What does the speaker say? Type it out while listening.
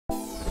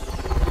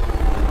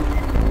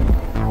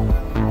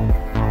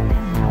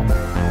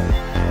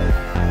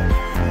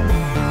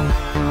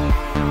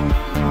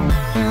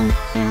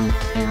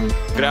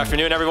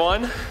afternoon,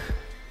 everyone.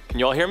 Can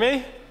you all hear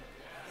me?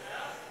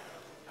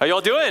 How you all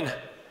doing?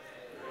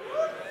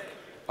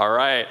 All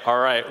right.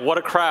 What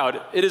a crowd.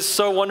 It is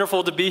so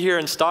wonderful to be here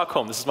in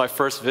Stockholm. This is my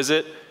first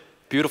visit.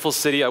 Beautiful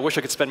city. I wish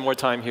I could spend more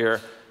time here.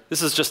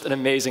 This is just an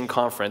amazing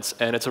conference,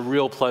 and it's a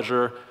real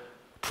pleasure,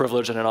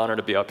 privilege, and an honor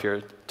to be up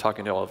here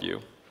talking to all of you.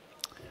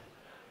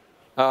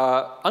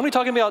 I'm going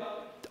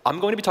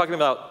to be talking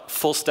about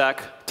full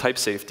stack type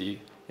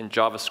safety in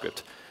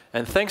JavaScript.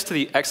 And thanks to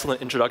the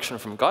excellent introduction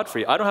from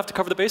Godfrey, I don't have to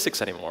cover the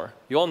basics anymore.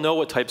 You all know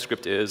what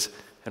TypeScript is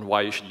and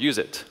why you should use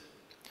it.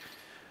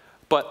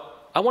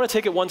 But I want to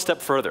take it one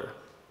step further.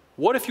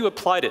 What if you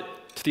applied it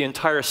to the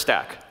entire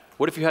stack?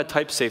 What if you had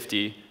type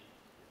safety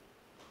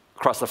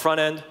across the front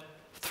end,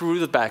 through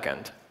the back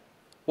end?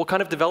 What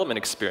kind of development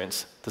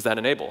experience does that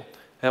enable?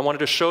 And I wanted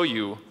to show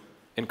you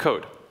in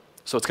code.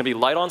 So it's going to be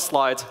light on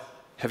slides,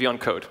 heavy on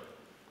code.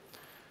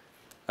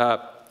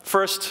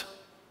 First,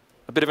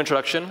 a bit of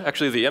introduction.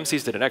 Actually, the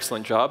MCs did an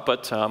excellent job,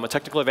 but I'm a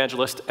technical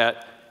evangelist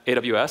at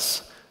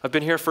AWS. I've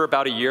been here for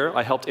about a year.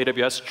 I helped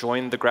AWS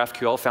join the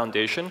GraphQL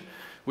Foundation,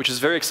 which is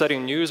very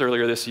exciting news.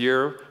 Earlier this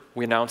year,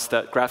 we announced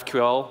that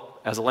GraphQL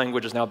as a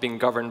language is now being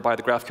governed by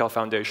the GraphQL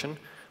Foundation,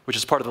 which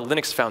is part of the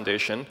Linux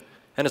Foundation,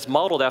 and it's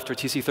modeled after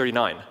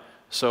TC39.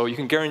 So you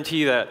can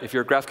guarantee that if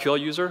you're a GraphQL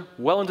user,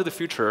 well into the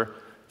future,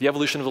 the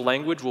evolution of the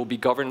language will be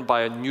governed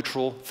by a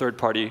neutral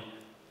third-party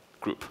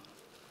group.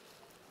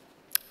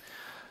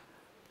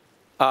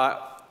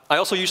 I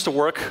also used to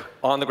work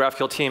on the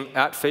GraphQL team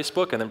at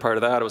Facebook, and then prior to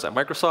that, I was at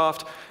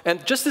Microsoft.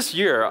 And just this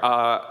year,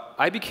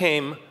 I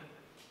became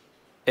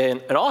an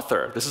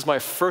author. This is my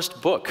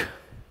first book.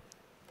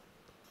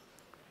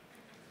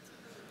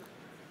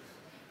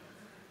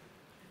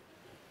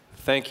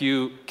 Thank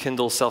you,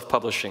 Kindle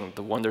self-publishing,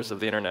 the wonders of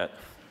the internet.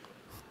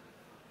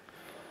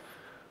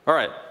 All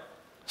right,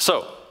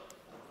 so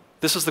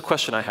this is the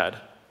question I had.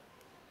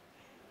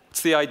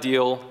 What's the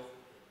ideal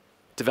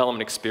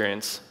development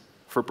experience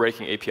for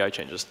breaking API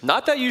changes?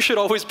 Not that you should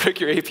always break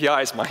your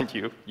APIs, mind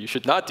you. You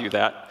should not do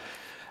that.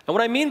 And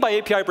what I mean by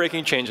API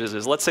breaking changes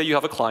is, let's say you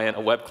have a client,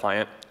 a web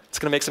client. It's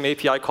going to make some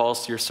API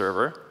calls to your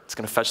server. It's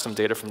going to fetch some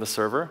data from the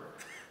server.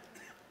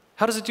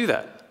 How does it do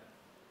that?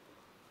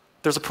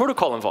 There's a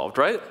protocol involved,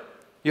 right?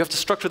 You have to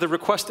structure the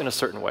request in a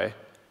certain way.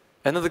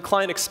 And then the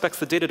client expects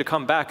the data to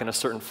come back in a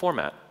certain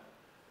format.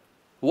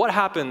 What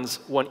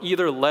happens when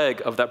either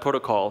leg of that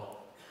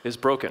protocol is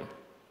broken?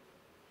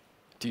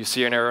 Do you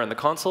see an error in the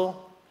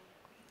console?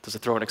 Does it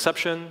throw an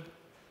exception?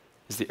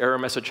 Is the error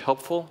message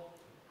helpful?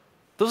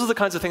 Those are the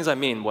kinds of things I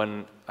mean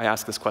when I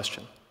ask this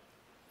question.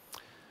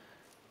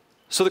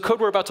 So the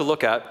code we're about to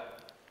look at,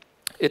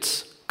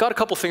 it's got a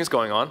couple things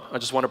going on. I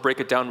just want to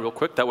break it down real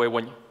quick. That way,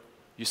 when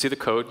you see the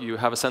code, you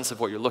have a sense of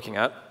what you're looking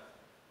at.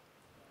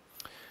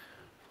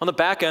 On the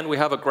back end, we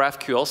have a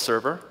GraphQL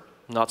server.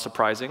 Not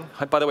surprising.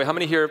 By the way, how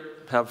many here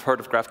have heard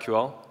of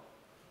GraphQL?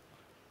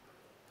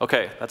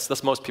 OK,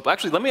 that's most people.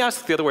 Actually, let me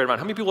ask the other way around.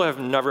 How many people have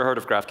never heard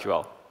of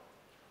GraphQL?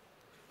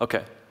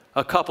 OK,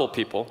 a couple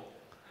people.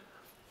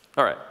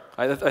 All right,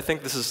 I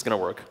think this is going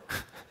to work.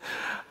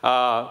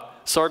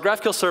 So our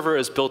GraphQL server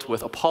is built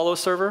with Apollo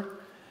server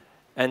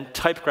and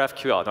Type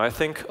GraphQL. Now, I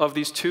think of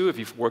these two, if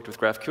you've worked with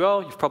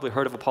GraphQL, you've probably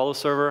heard of Apollo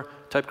server,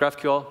 Type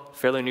GraphQL,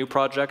 fairly new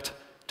project.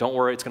 Don't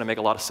worry, it's going to make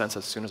a lot of sense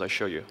as soon as I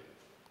show you.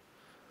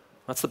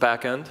 That's the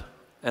back end.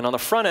 And on the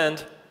front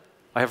end,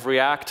 I have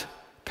React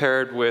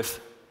paired with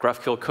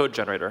GraphQL code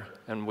generator.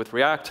 And with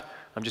React,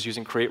 I'm just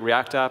using create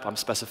React app. I'm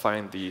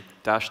specifying the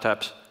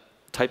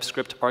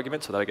 -TypeScript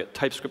argument so that I get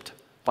TypeScript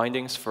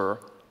bindings for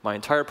my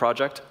entire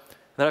project.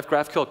 And then I have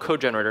GraphQL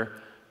code generator,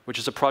 which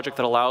is a project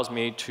that allows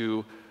me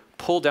to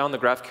pull down the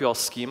GraphQL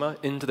schema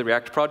into the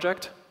React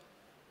project.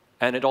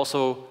 And it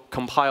also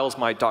compiles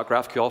my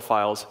 .graphql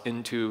files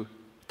into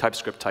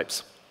TypeScript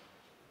types.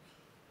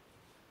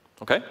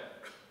 OK?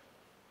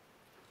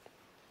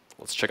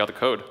 Let's check out the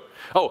code.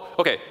 Oh,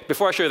 OK.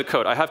 Before I show you the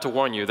code, I have to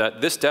warn you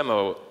that this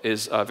demo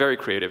is very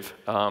creative.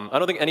 I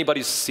don't think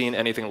anybody's seen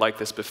anything like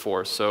this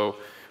before, so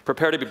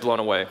prepare to be blown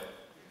away.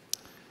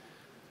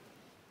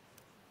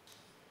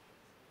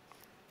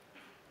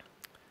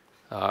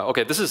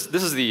 OK, this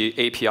is the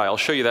API. I'll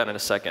show you that in a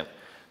second.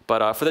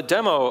 But for the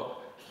demo,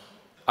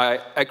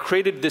 I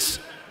created this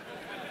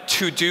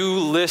to-do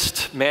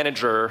list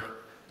manager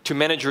to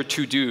manage your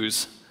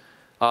to-dos.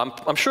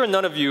 I'm sure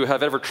none of you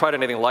have ever tried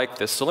anything like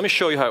this, so let me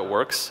show you how it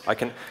works. I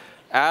can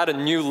add a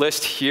new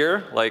list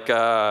here, like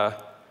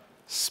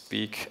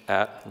speak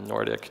at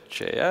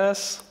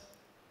Nordic.js.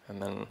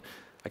 And then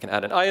I can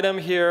add an item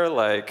here,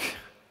 like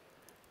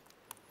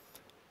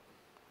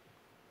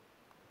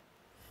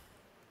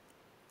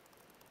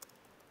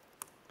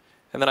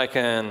and then I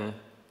can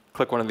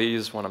click one of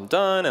these when I'm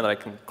done, and then I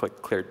can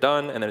click clear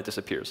done, and then it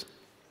disappears.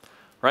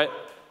 Right?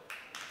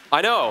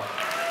 I know.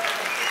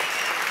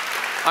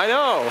 I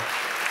know.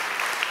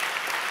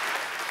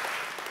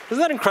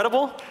 Isn't that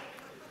incredible?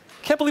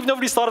 Can't believe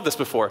nobody's thought of this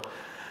before.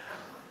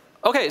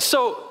 OK,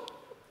 so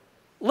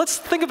let's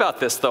think about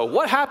this, though.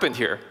 What happened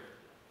here?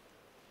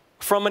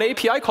 From an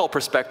API call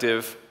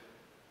perspective,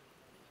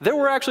 there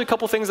were actually a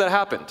couple things that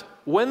happened.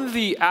 When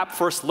the app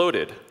first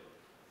loaded,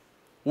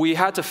 we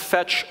had to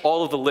fetch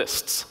all of the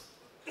lists,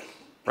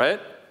 right?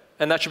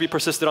 And that should be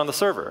persisted on the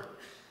server.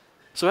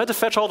 So I had to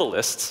fetch all the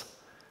lists.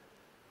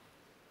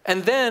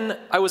 And then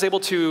I was able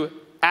to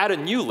add a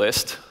new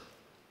list.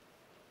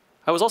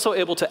 I was also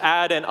able to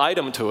add an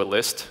item to a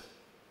list.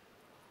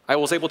 I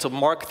was able to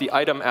mark the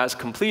item as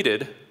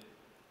completed.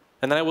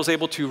 And then I was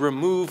able to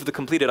remove the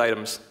completed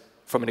items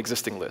from an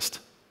existing list.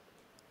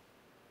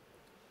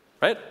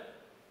 Right?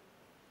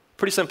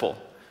 Pretty simple.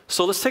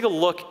 So let's take a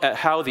look at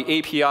how the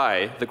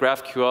API, the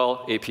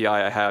GraphQL API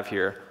I have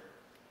here,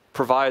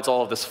 provides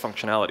all of this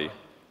functionality.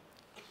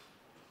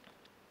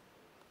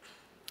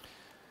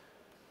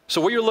 So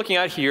what you're looking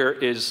at here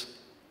is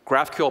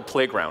GraphQL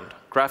Playground.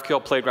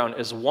 GraphQL Playground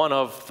is one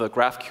of the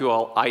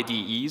GraphQL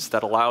IDEs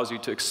that allows you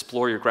to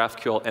explore your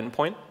GraphQL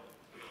endpoint.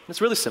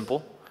 It's really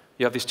simple.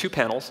 You have these two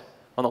panels.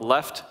 On the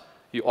left,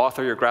 you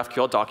author your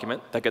GraphQL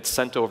document that gets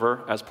sent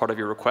over as part of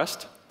your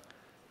request.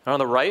 And on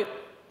the right,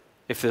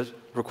 if the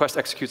request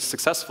executes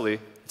successfully,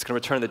 it's going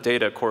to return the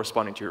data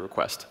corresponding to your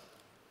request.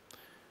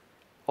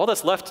 All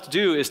that's left to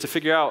do is to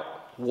figure out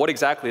what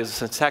exactly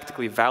is a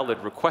syntactically valid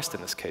request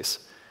in this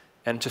case.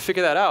 And to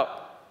figure that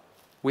out,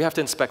 we have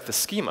to inspect the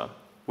schema,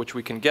 which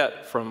we can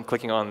get from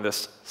clicking on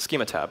this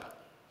schema tab.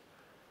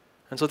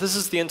 And so this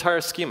is the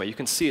entire schema. You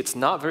can see it's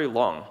not very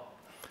long.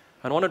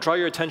 I want to draw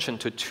your attention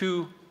to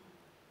two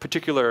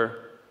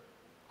particular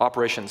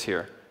operations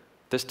here.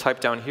 This type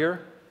down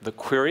here, the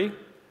query.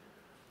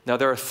 Now,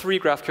 there are three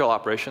GraphQL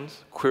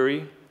operations: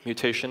 query,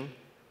 mutation,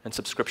 and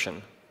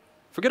subscription.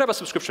 Forget about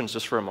subscriptions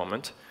just for a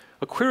moment.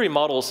 A query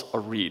models a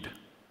read,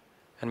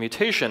 and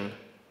mutation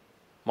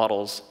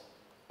models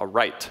a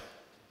write.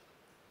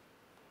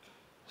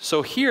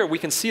 So here we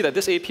can see that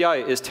this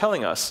API is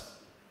telling us,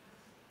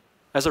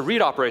 as a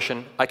read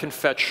operation, I can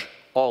fetch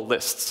all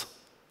lists.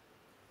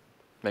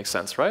 Makes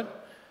sense, right?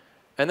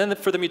 And then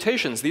for the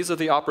mutations, these are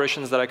the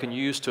operations that I can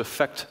use to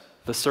affect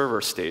the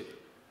server state.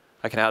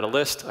 I can add a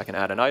list, I can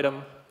add an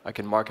item, I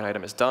can mark an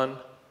item as done,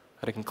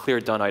 and I can clear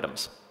done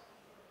items.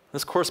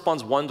 This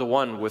corresponds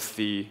one-to-one with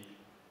the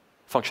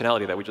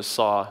functionality that we just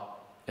saw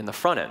in the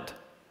front end,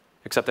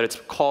 except that it's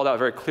called out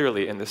very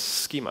clearly in this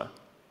schema.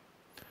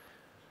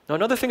 Now,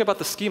 another thing about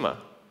the schema.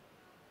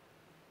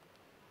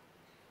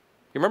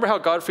 You remember how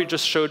Godfrey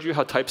just showed you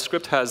how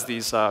TypeScript has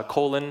these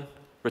colon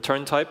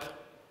return type?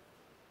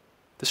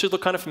 This should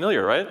look kind of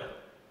familiar, right?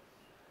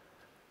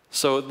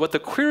 So what the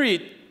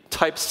query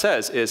type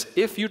says is,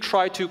 if you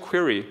try to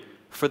query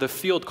for the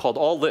field called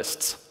all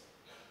lists,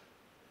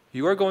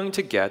 you are going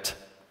to get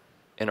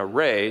an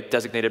array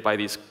designated by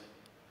these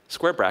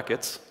square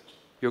brackets.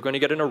 You're going to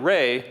get an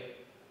array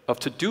of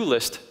to-do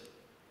list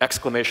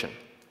exclamation.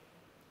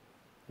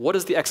 What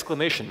does the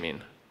exclamation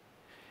mean?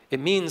 It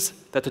means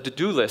that the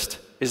to-do list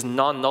is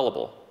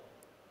non-nullable.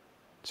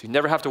 So you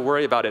never have to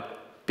worry about it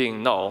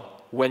being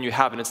null when you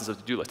have an instance of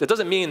to-do list. It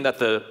doesn't mean that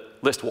the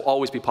list will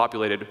always be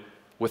populated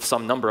with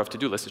some number of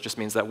to-do lists. It just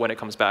means that when it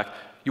comes back,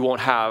 you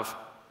won't have,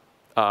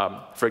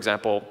 for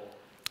example,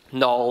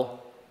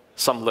 null,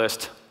 some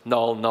list,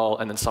 null, null,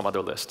 and then some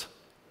other list.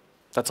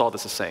 That's all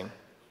this is saying.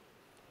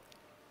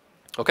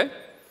 OK?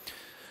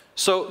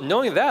 So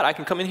knowing that, I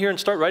can come in here and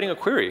start writing a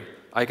query.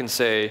 I can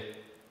say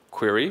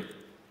query,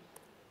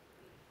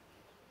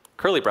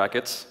 curly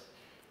brackets,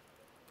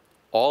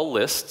 all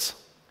lists.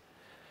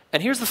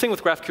 And here's the thing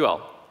with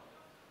GraphQL.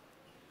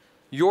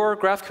 Your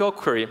GraphQL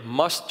query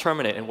must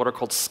terminate in what are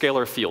called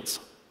scalar fields.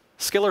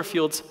 Scalar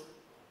fields,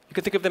 you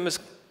can think of them as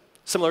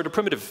similar to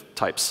primitive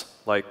types,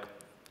 like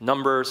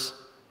numbers,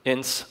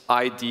 ints,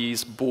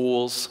 IDs,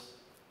 bools.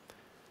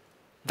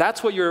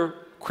 That's what your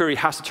query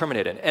has to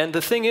terminate in. And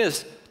the thing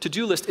is,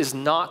 to-do list is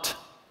not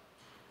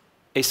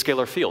a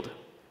scalar field.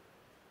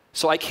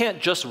 So I can't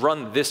just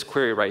run this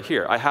query right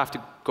here. I have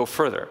to go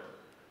further.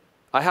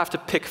 I have to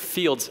pick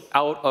fields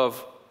out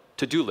of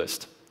to-do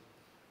list.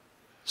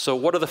 So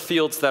what are the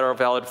fields that are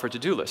valid for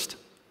to-do list?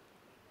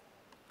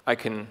 I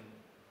can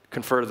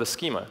confer to the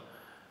schema.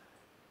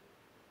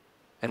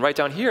 And right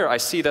down here, I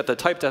see that the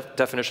type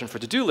definition for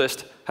to-do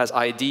list has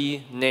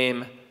ID,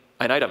 name,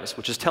 and items,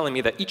 which is telling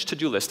me that each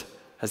to-do list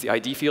has the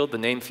ID field, the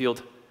name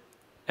field,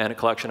 and a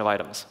collection of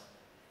items.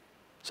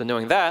 So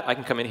knowing that, I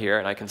can come in here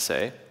and I can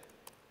say,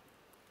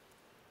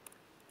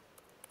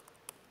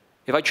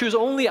 if I choose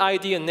only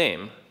ID and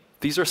name,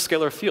 these are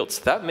scalar fields.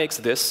 That makes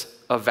this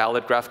a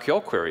valid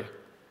GraphQL query.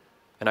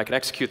 And I can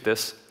execute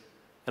this,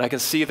 and I can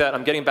see that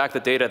I'm getting back the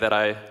data that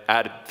I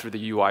added through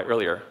the UI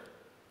earlier.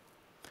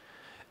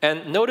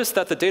 And notice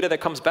that the data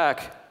that comes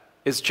back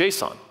is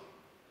JSON.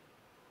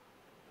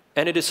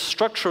 And it is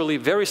structurally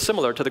very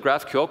similar to the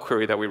GraphQL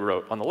query that we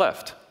wrote on the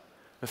left.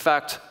 In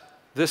fact,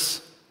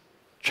 this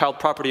child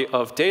property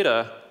of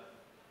data,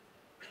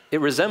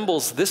 it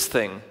resembles this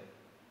thing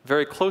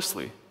very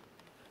closely.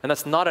 And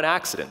that's not an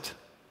accident.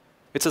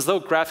 It's as though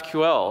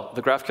GraphQL,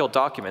 the GraphQL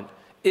document,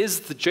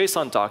 is the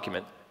JSON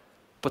document,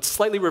 but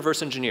slightly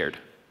reverse engineered,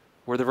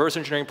 where the reverse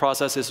engineering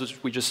process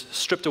is we just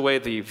stripped away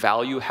the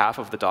value half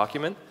of the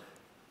document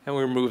and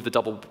we remove the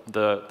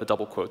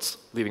double quotes,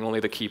 leaving only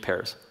the key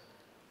pairs.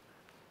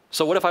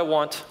 So what if I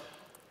want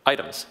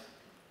items?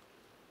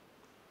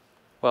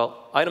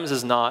 Well, items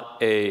is not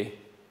a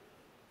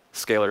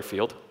scalar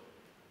field.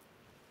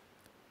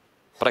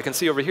 But I can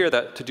see over here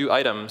that to do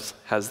items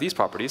has these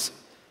properties.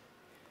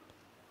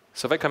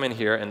 So if I come in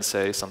here and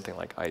say something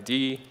like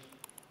ID,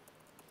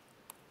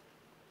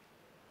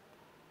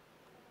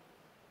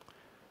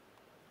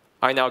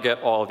 I now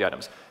get all of the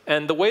items.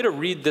 And the way to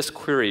read this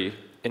query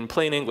in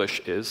plain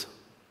English is,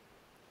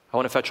 I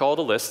want to fetch all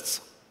the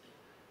lists.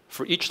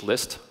 For each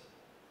list,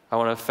 I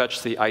want to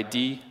fetch the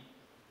ID,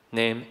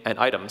 name, and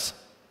items.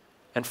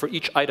 And for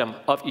each item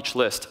of each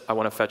list, I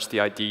want to fetch the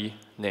ID,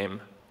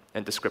 name,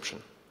 and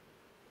description.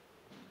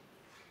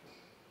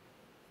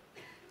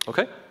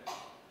 OK?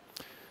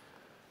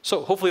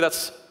 So hopefully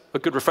that's a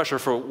good refresher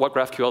for what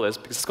GraphQL is,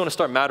 because it's going to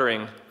start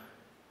mattering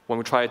when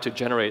we try to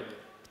generate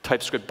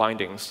TypeScript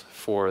bindings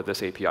for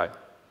this API.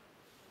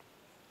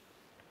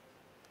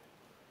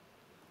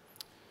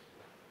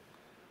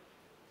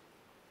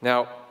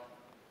 Now,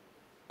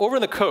 over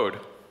in the code,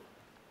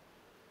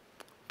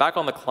 back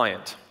on the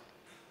client,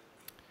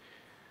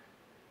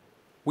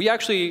 we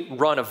actually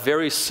run a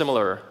very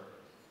similar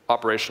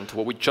operation to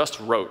what we just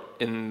wrote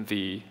in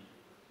the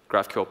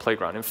GraphQL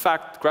Playground. In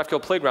fact,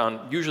 GraphQL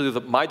Playground, usually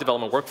my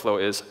development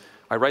workflow is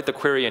I write the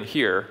query in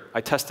here,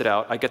 I test it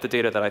out, I get the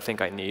data that I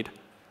think I need,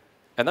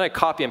 and then I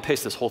copy and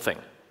paste this whole thing.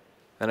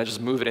 And I just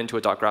move it into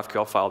a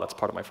 .graphql file that's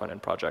part of my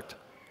front-end project.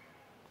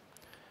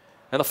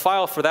 And the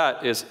file for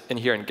that is in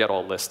here in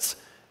getAllLists.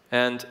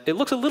 And it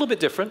looks a little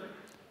bit different.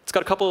 It's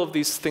got a couple of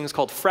these things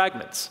called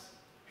fragments.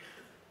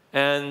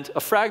 And a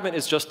fragment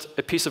is just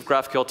a piece of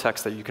GraphQL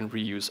text that you can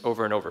reuse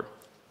over and over.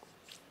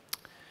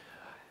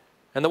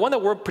 And the one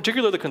that we're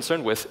particularly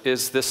concerned with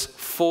is this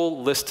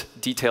full list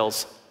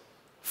details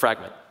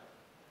fragment.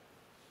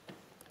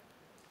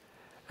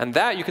 And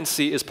that, you can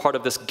see, is part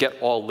of this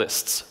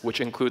getAllLists,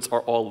 which includes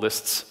our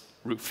AllLists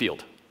root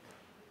field.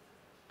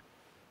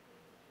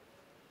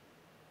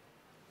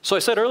 So I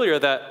said earlier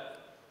that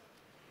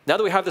now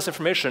that we have this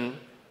information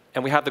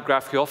and we have the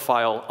GraphQL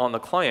file on the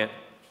client,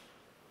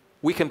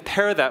 we can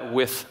pair that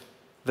with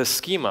the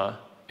schema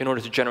in order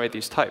to generate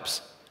these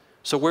types.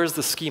 So where's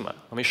the schema?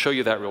 Let me show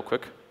you that real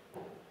quick.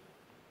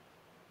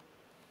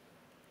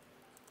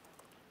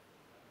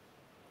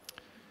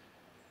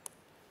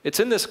 It's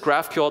in this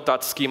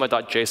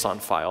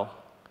graphql.schema.json file.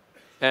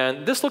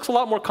 And this looks a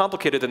lot more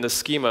complicated than the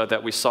schema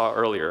that we saw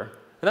earlier.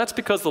 And that's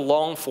because the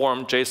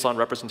long-form JSON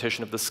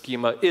representation of the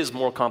schema is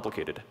more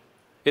complicated.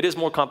 It is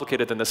more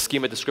complicated than the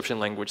schema description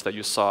language that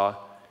you saw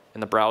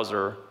in the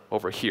browser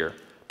over here.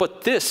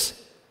 But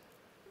this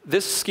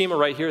schema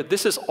right here,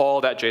 this is all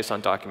that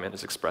JSON document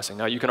is expressing.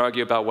 Now, you can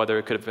argue about whether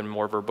it could have been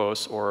more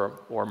verbose or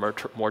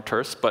more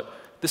terse, but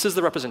this is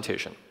the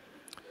representation.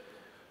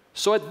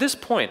 So at this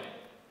point,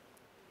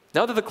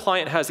 now that the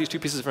client has these two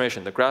pieces of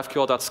information, the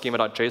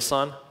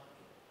graphql.schema.json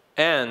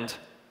and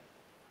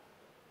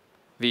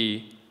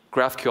the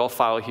GraphQL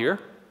file here,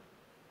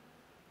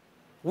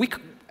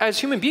 as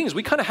human beings,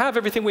 we kind of have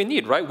everything we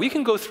need, right? We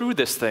can go through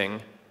this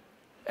thing,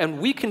 and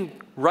we can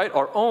write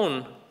our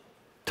own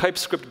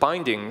TypeScript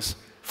bindings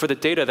for the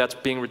data that's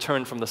being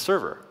returned from the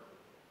server.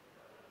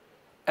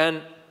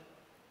 And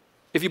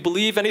if you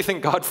believe anything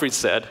Godfrey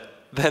said,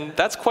 then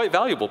that's quite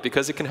valuable,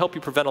 because it can help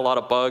you prevent a lot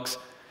of bugs.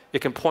 It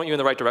can point you in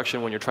the right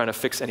direction when you're trying to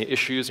fix any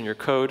issues in your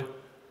code.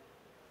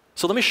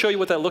 So let me show you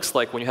what that looks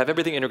like when you have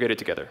everything integrated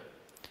together.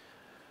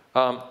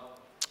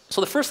 So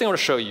the first thing I want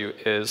to show you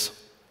is,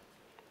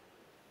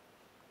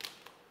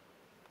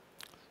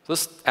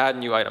 let's add a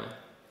new item.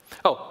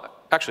 Oh,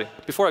 actually,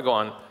 before I go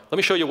on, let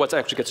me show you what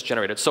actually gets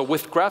generated. So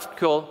with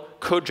GraphQL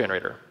Code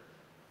Generator,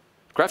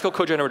 GraphQL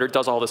Code Generator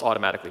does all this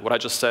automatically. What I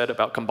just said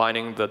about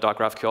combining the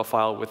 .graphql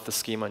file with the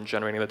schema and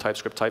generating the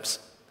TypeScript types,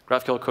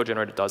 GraphQL Code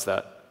Generator does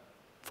that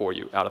for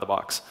you out of the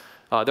box.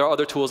 There are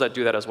other tools that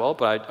do that as well,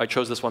 but I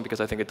chose this one because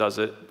I think it does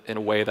it in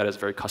a way that is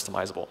very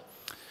customizable.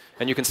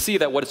 And you can see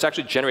that what it's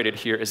actually generated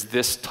here is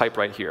this type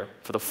right here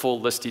for the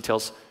full list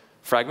details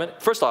fragment.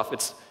 First off,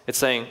 it's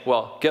saying,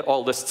 well,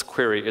 getAllLists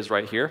query is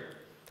right here.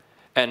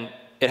 And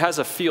it has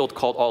a field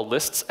called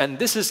AllLists. And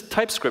this is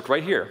TypeScript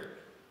right here,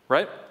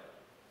 right?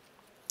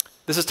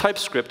 This is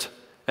TypeScript.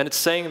 And it's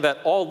saying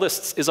that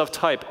AllLists is of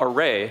type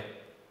array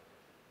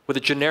with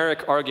a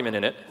generic argument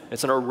in it.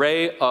 It's an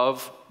array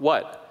of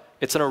what?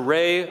 It's an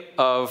array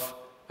of,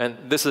 and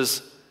this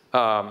is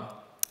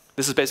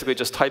basically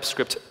just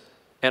TypeScript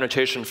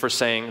annotation for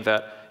saying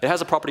that it has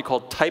a property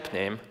called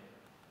typename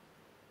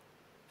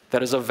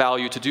that is a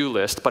value to-do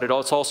list, but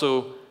it's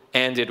also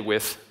ANDed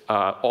with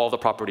all the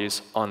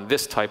properties on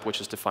this type,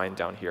 which is defined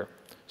down here.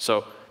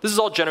 So this is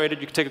all generated.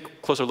 You can take a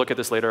closer look at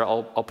this later.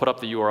 I'll put up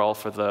the URL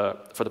for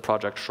the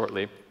project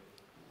shortly.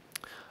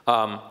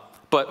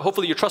 But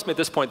hopefully you trust me at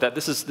this point that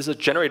this is a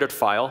generated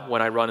file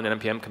when I run an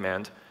npm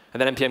command. And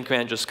then npm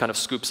command just kind of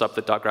scoops up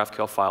the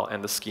 .graphql file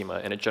and the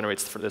schema, and it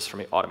generates this for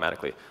me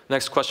automatically. The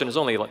next question is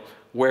only, like,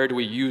 where do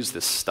we use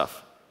this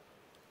stuff,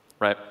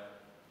 right?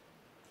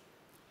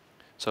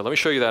 So let me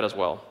show you that as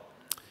well.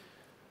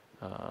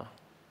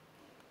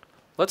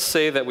 let's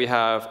say that we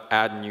have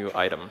add new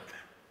item.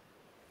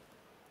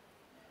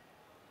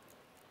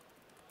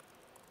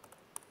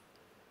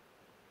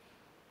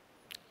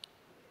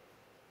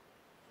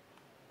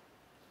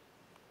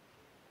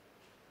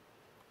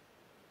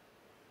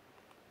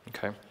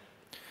 Okay.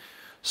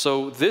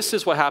 So this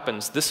is what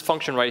happens. This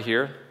function right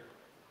here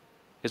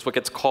is what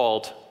gets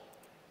called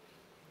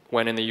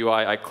when in the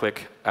UI I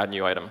click add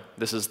new item.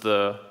 This is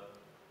the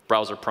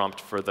browser prompt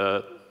for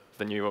the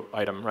new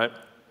item, right?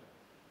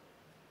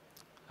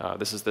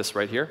 This is this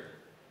right here.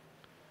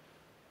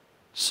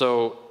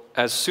 So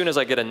as soon as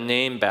I get a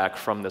name back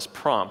from this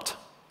prompt,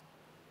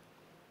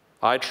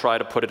 I try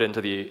to put it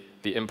into the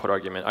input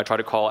argument. I try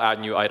to call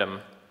add new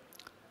item,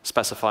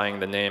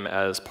 specifying the name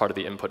as part of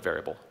the input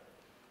variable.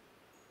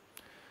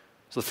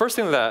 So the first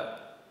thing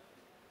that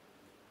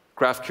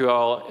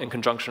GraphQL in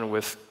conjunction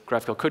with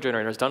GraphQL code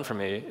generator has done for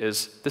me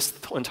is this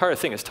entire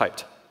thing is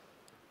typed.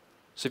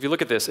 So if you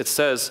look at this, it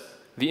says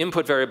the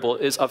input variable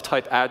is of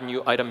type add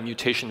new item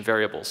mutation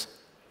variables.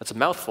 That's a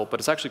mouthful,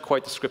 but it's actually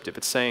quite descriptive.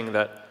 It's saying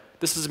that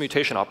this is a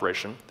mutation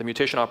operation. The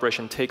mutation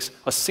operation takes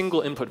a single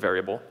input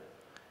variable,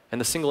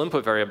 and the single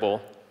input variable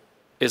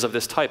is of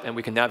this type, and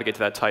we can navigate to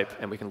that type,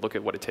 and we can look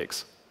at what it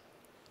takes.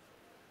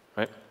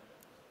 Right?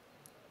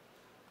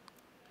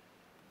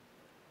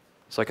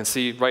 So I can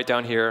see right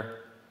down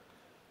here,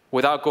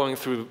 without going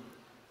through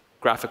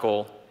the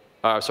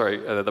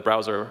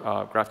browser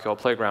GraphQL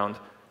Playground,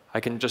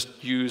 I can just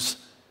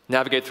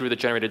navigate through the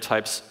generated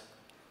types,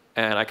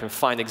 and I can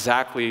find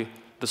exactly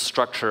the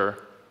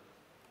structure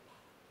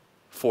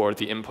for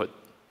the input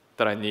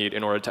that I need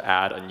in order to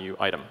add a new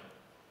item.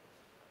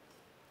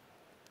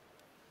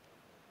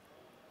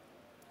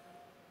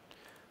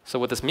 So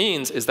what this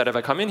means is that if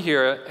I come in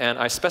here and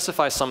I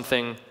specify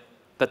something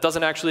that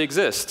doesn't actually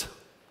exist,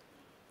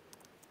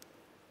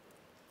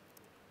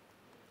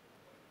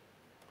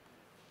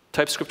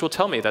 TypeScript will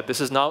tell me that this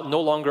is now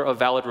no longer a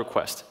valid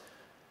request.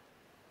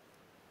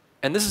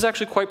 And this is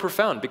actually quite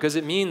profound, because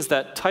it means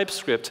that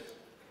TypeScript,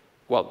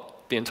 well,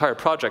 the entire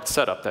project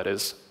setup, that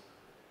is,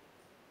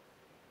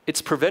 it's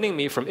preventing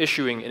me from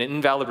issuing an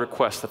invalid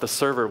request that the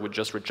server would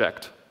just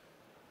reject.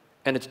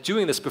 And it's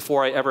doing this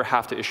before I ever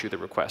have to issue the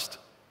request.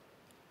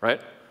 Right?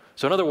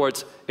 So in other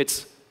words,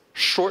 it's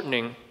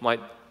shortening my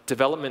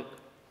development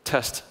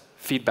test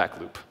feedback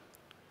loop,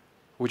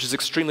 which is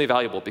extremely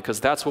valuable, because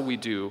that's what we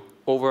do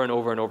over and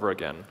over and over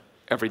again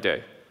every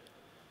day.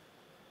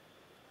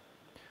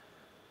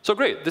 So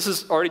great, this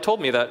has already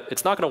told me that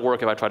it's not going to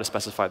work if I try to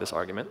specify this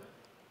argument.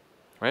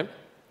 Right?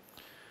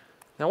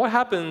 Now what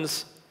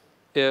happens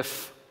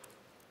if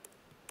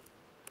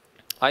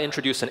I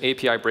introduce an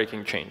API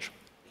breaking change?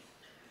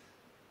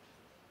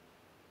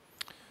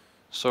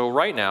 So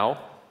right now,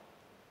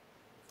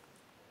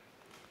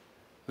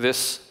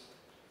 this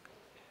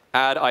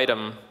add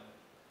item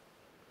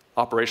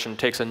operation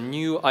takes a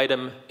new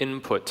item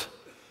input.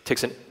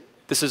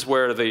 This is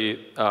where the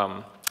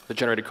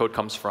generated code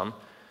comes from.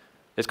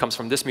 It comes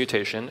from this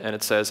mutation, and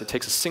it says it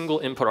takes a single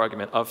input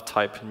argument of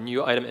type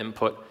new item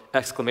input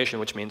exclamation,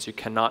 which means you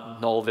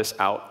cannot null this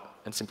out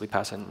and simply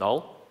pass in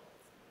null.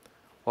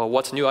 Well,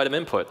 what's new item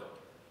input?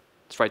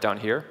 It's right down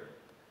here.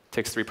 It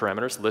takes 3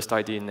 parameters, list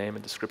ID, name,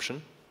 and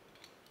description.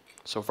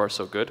 So far,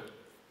 so good.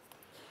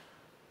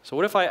 So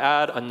what if I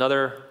add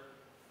another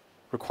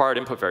required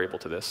input variable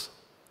to this?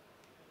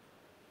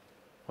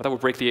 Well, that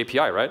would break the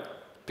API, right?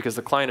 Because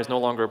the client is no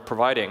longer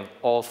providing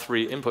all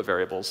 3 input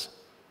variables,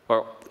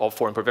 or all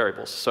 4 input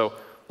variables. So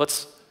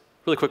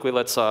really quickly,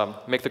 let's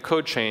make the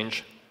code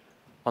change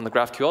on the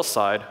GraphQL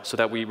side so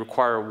that we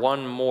require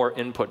 1 more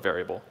input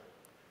variable.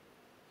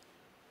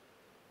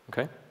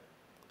 Okay?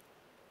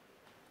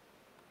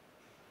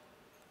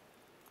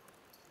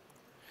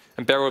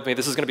 And bear with me,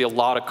 this is going to be a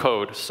lot of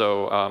code,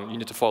 so you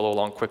need to follow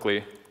along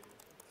quickly.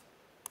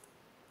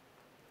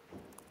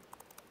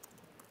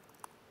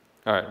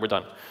 All right, we're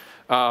done.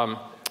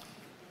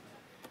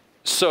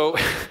 So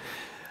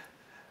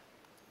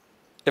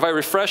if I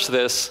refresh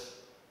this,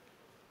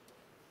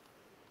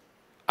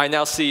 I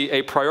now see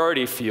a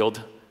priority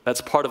field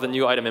that's part of the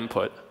new item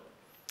input.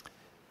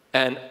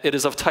 And it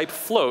is of type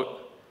float.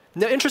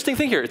 Now, interesting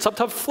thing here, it's of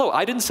type float.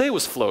 I didn't say it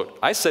was float.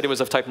 I said it was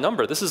of type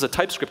number. This is a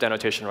TypeScript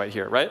annotation right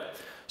here, right?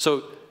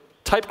 So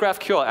type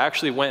GraphQL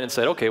actually went and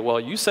said, OK, well,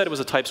 you said it was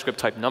a TypeScript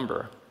type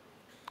number.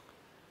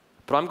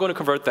 But I'm going to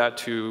convert that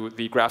to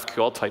the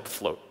GraphQL type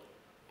float.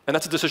 And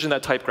that's a decision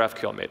that type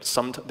GraphQL made.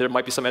 There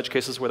might be some edge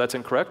cases where that's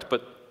incorrect,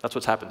 but that's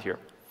what's happened here.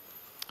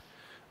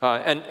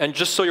 And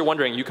just so you're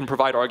wondering, you can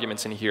provide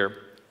arguments in here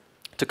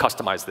to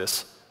customize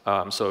this.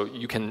 So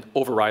you can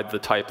override the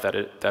type that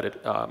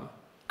it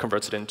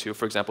converts it into.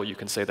 For example, you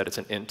can say that it's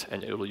an int,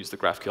 and it will use the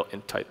GraphQL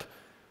int type.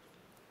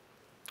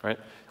 Right?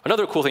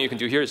 Another cool thing you can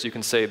do here is you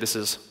can say this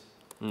is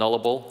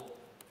nullable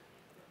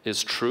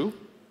is true.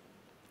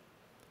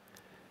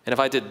 And if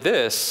I did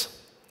this,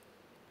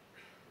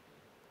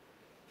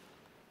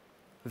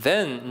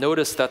 then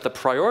notice that the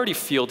priority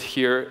field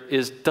here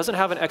doesn't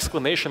have an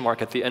exclamation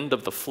mark at the end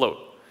of the float,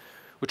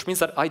 which means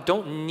that I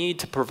don't need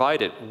to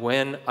provide it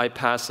when I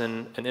pass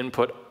in an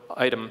input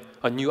item,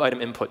 a new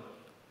item input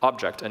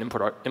object, an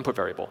input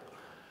variable.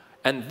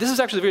 And this is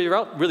actually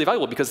really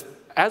valuable because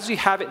as we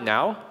have it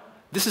now,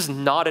 this is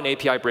not an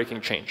API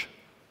breaking change.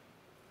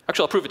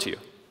 Actually, I'll prove it to you.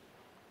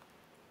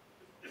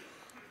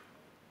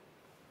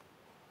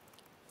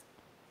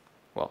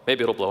 Well,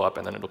 maybe it'll blow up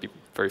and then it'll be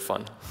very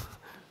fun.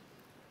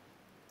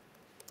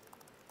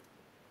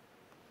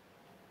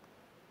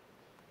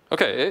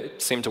 OK,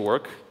 it seemed to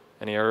work.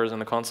 Any errors in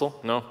the console?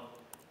 No?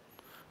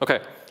 OK,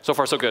 so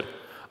far so good.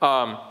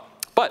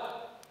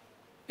 But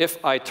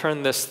if I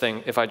turn this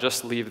thing, if I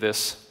just leave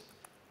this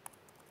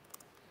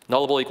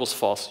nullable equals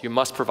false, you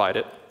must provide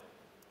it.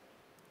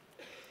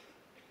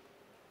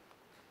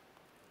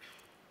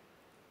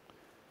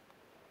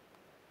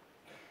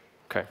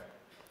 OK,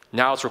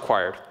 now it's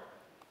required.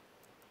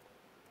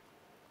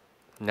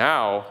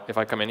 Now, if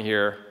I come in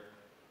here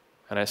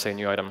and I say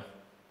new item,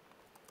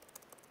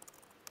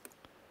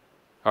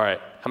 all right,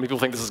 how many people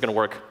think this is going to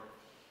work?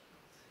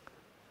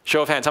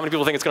 Show of hands, how many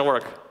people think it's going to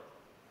work?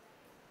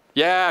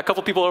 Yeah, a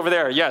couple people over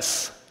there,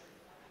 yes.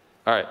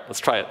 All right, let's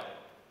try it.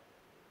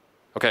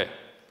 OK,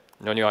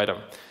 no new item.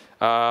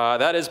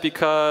 That is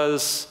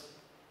because,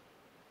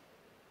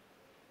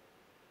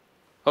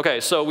 OK,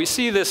 so we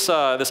see this,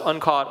 this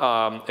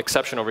uncaught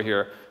exception over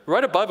here.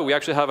 Right above it, we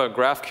actually have a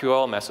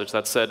GraphQL message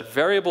that said,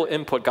 variable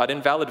input got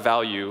invalid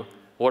value.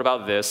 What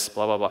about this?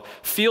 Blah, blah, blah.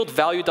 Field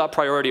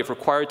value.priority if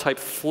required type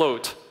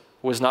float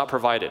was not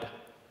provided.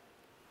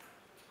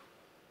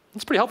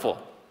 It's pretty helpful.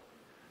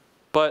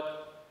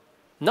 But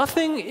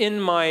nothing in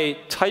my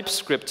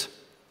TypeScript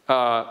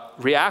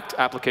React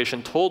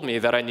application told me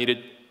that I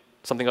needed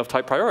something of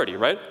type priority,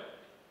 right?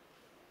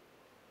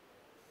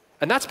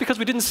 And that's because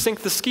we didn't sync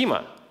the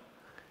schema.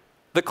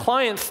 The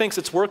client thinks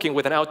it's working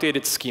with an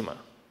outdated schema.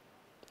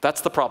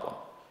 That's the problem.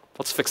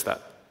 Let's fix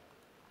that.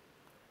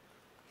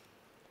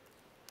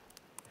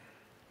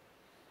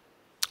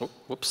 Oh,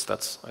 whoops,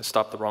 I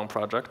stopped the wrong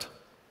project.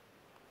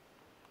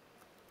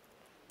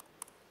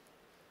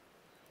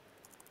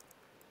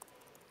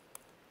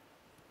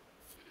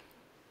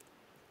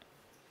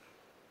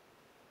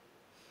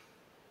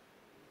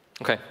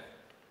 OK.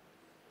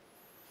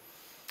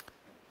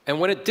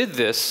 And when it did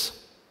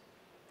this,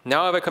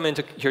 now if I come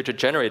into here to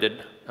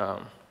generated,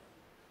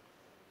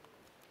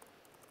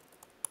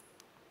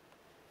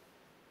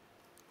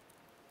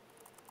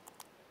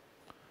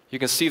 you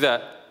can see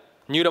that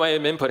new to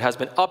item input has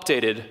been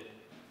updated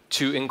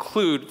to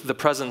include the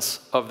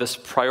presence of this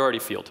priority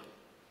field.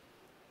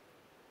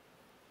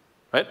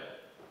 Right?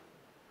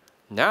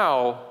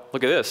 Now,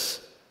 look at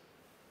this.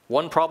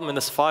 One problem in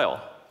this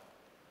file.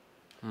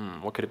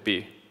 What could it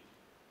be?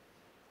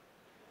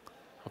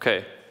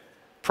 OK,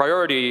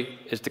 priority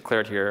is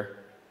declared here.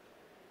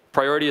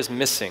 Priority is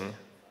missing,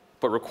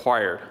 but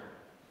required.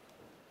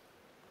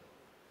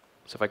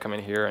 So if I come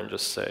in here and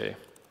just say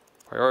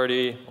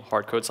priority, we'll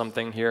hard code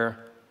something here.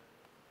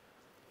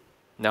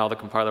 Now the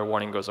compiler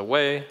warning goes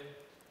away.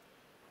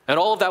 And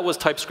all of that was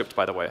TypeScript,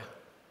 by the way.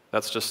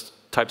 That's just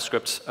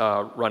TypeScript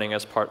running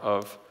as part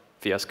of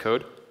VS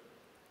Code.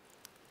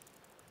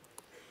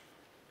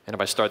 And if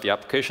I start the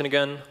application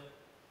again,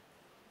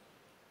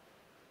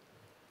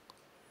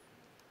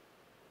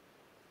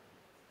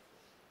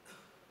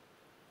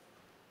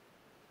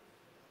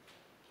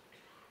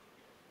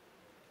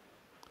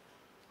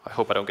 I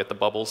hope I don't get the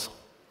bubbles.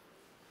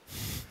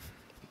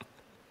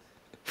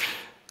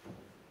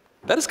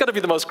 That has got to be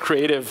the most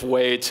creative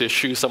way to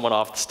shoo someone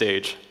off the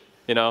stage,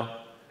 you know?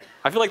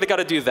 I feel like they got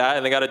to do that,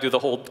 and they got to do the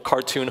whole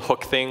cartoon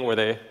hook thing where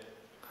they.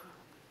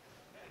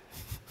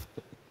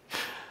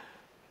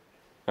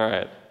 All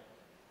right.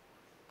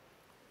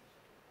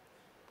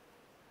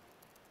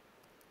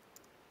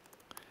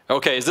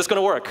 OK, is this going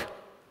to work?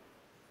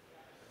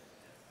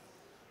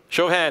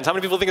 Show of hands. How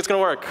many people think it's going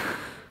to work?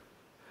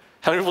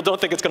 How many people don't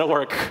think it's going to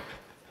work?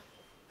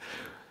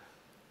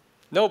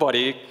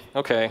 Nobody.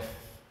 OK.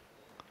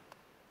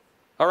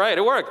 All right,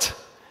 it worked.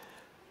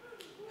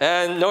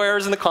 And no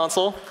errors in the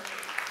console.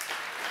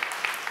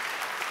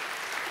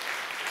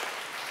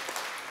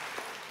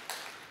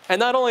 And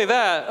not only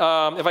that,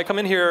 if I come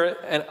in here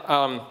and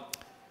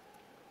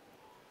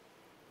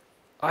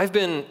I've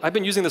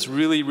been using this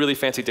really, really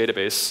fancy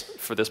database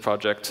for this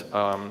project.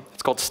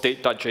 It's called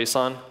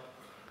state.json.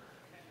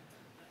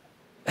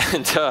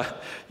 And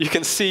you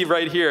can see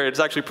right here, it's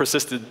actually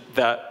persisted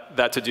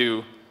that to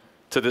do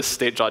to this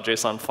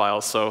state.json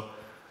file. So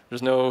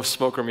there's no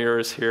smoke or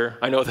mirrors here.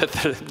 I know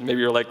that maybe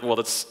you're like, well,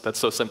 that's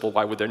so simple.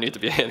 Why would there need to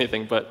be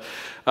anything? But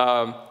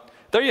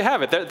there you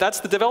have it. That's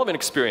the development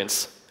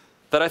experience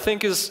that I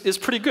think is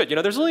pretty good. You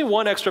know, there's only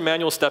one extra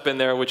manual step in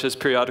there, which is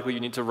periodically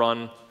you need to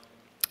run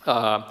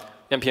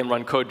npm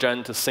run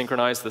codegen to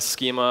synchronize the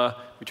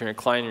schema between your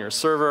client and your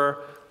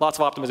server. Lots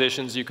of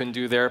optimizations you can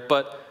do there.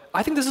 But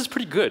I think this is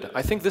pretty good.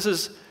 I think this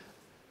is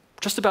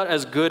just about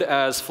as good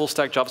as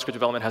full-stack JavaScript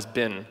development has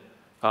been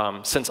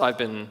since I've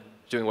been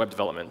doing web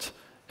development.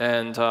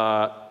 And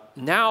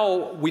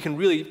now we can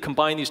really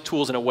combine these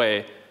tools in a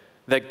way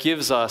that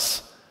gives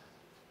us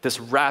this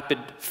rapid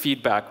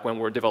feedback when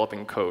we're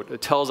developing code.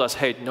 It tells us,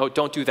 hey, no,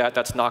 don't do that.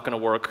 That's not going to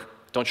work.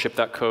 Don't ship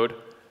that code.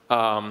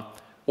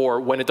 Or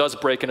when it does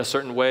break in a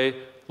certain way,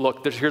 look,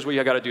 here's what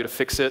you got to do to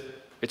fix it.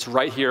 It's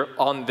right here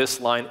on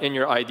this line in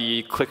your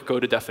IDE. Click Go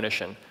to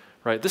Definition.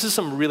 Right? This is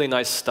some really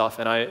nice stuff,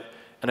 and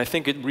I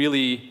think it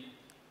really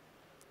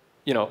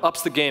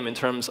ups the game in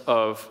terms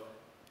of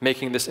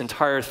making this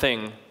entire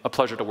thing a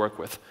pleasure to work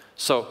with.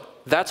 So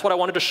that's what I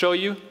wanted to show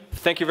you.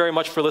 Thank you very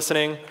much for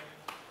listening.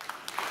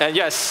 And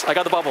yes, I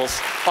got the bubbles.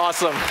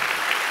 Awesome.